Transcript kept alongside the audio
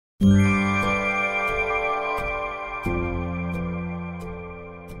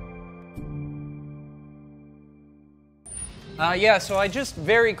Yeah, so I just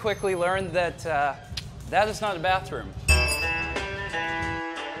very quickly learned that that is not a bathroom.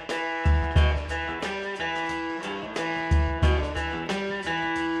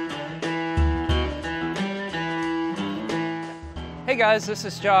 Hey guys, this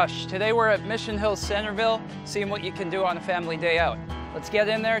is Josh. Today we're at Mission Hills, Centreville, seeing what you can do on a family day out. Let's get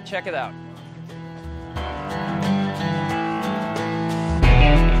in there, check it out.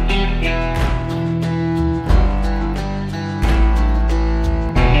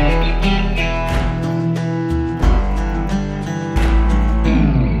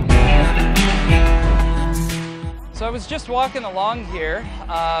 So I was just walking along here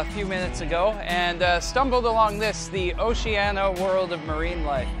a few minutes ago and stumbled along this, the Oceano World of Marine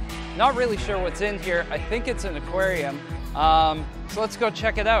Life. Not really sure what's in here. I think it's an aquarium. So let's go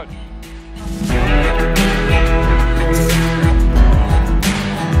check it out.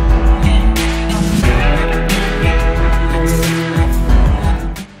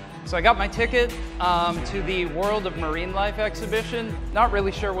 So I got my ticket to the World of Marine Life exhibition. Not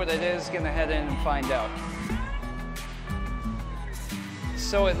really sure what it is, gonna head in and find out.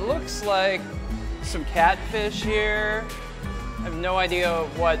 So it looks like some catfish here. I have no idea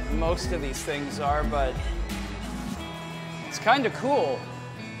what most of these things are, but it's kind of cool.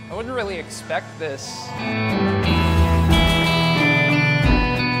 I wouldn't really expect this.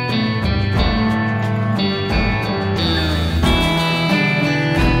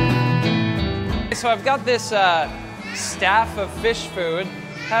 So I've got this staff of fish food.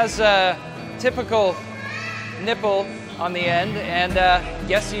 Has a typical nipple on the end, and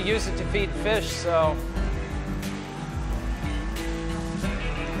guess you use it to feed fish, so.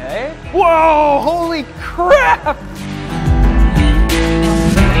 Okay. Whoa, holy crap!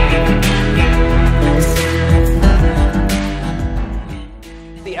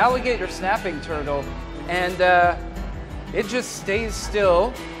 The alligator snapping turtle, and it just stays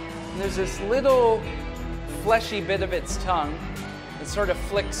still. And there's this little fleshy bit of its tongue that sort of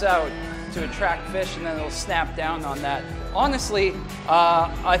flicks out to attract fish, and then it'll snap down on that. Honestly,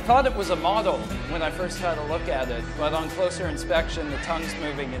 I thought it was a model when I first had a look at it, but on closer inspection, the tongue's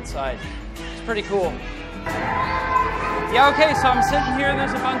moving inside. It's pretty cool. Yeah, okay, so I'm sitting here,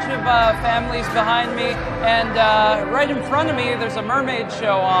 there's a bunch of families behind me, and right in front of me, there's a mermaid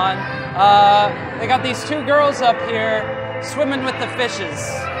show on. They got these two girls up here swimming with the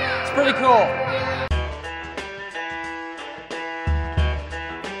fishes. It's pretty cool.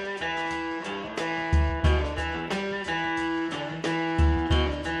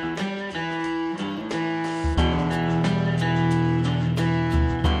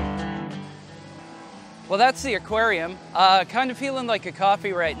 Well, that's the aquarium. Kind of feeling like a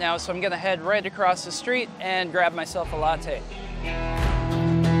coffee right now, so I'm gonna head right across the street and grab myself a latte.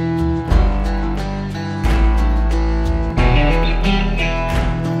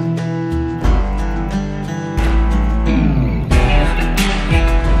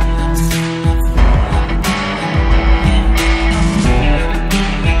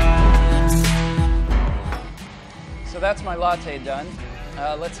 So that's my latte done.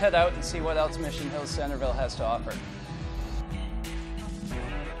 Let's head out and see what else Mission Hills Centreville has to offer.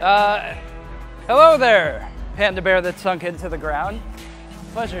 Hello there, panda bear that sunk into the ground.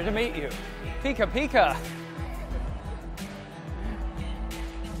 Pleasure to meet you. Pika pika.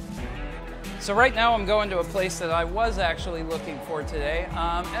 So right now I'm going to a place that I was actually looking for today.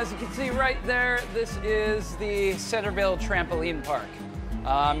 As you can see right there, this is the Centreville Trampoline Park.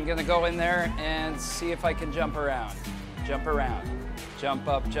 I'm gonna go in there and see if I can jump around. Jump around. Jump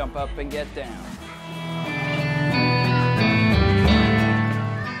up, and get down.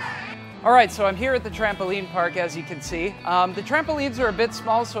 All right, so I'm here at the trampoline park, as you can see. The trampolines are a bit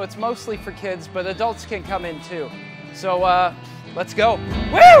small, so it's mostly for kids, but adults can come in too. So let's go.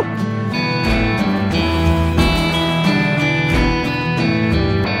 Woo!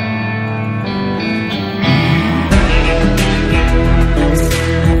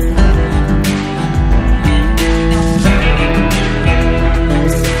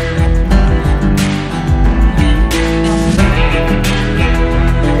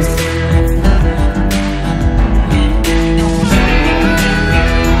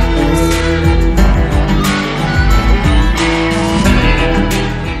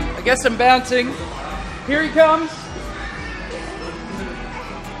 Guess I'm bouncing. Here he comes.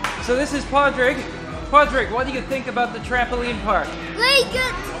 So this is Podrick. Podrick, what do you think about the trampoline park? Very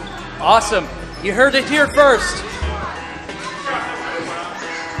good. Awesome. You heard it here first.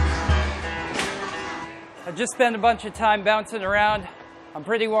 I just spent a bunch of time bouncing around. I'm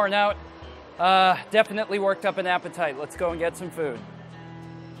pretty worn out. Definitely worked up an appetite. Let's go and get some food.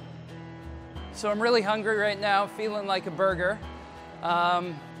 So I'm really hungry right now, feeling like a burger.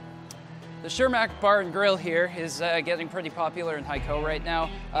 The Shermack Bar and Grill here is getting pretty popular in Haikou right now.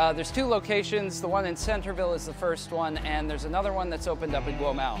 There's 2 locations. The one in Centreville is the first one, and there's another one that's opened up in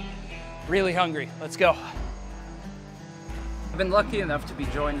Guomao. Really hungry. Let's go. I've been lucky enough to be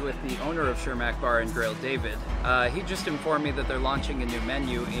joined with the owner of Shermack Bar and Grill, David. He just informed me that they're launching a new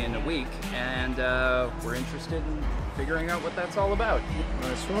menu in a week, and we're interested in figuring out what that's all about.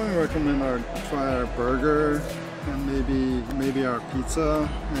 I strongly recommend try our burger and maybe our pizza,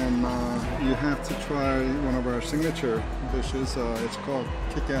 and you have to try one of our signature dishes. It's called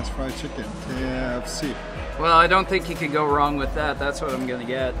Kick-Ass Fried Chicken, KFC. Well, I don't think you could go wrong with that. That's what I'm gonna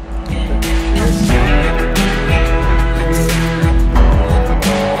get.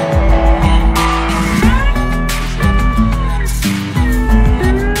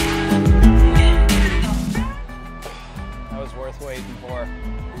 That was worth waiting for.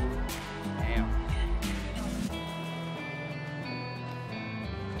 Damn.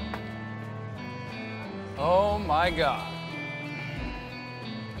 Oh my God.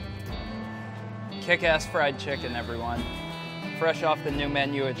 Kick-ass fried chicken, everyone. Fresh off the new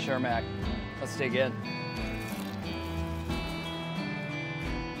menu at Shermack. Let's dig in.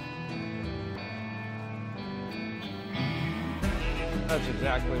 That's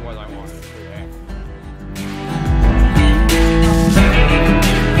exactly what I wanted today.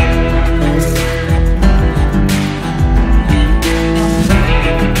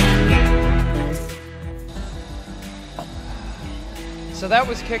 So that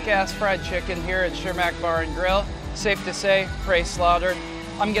was Kick-Ass Fried Chicken here at Shermack Bar and Grill. Safe to say, prey slaughtered.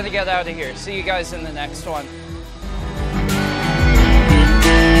 I'm gonna get out of here. See you guys in the next one.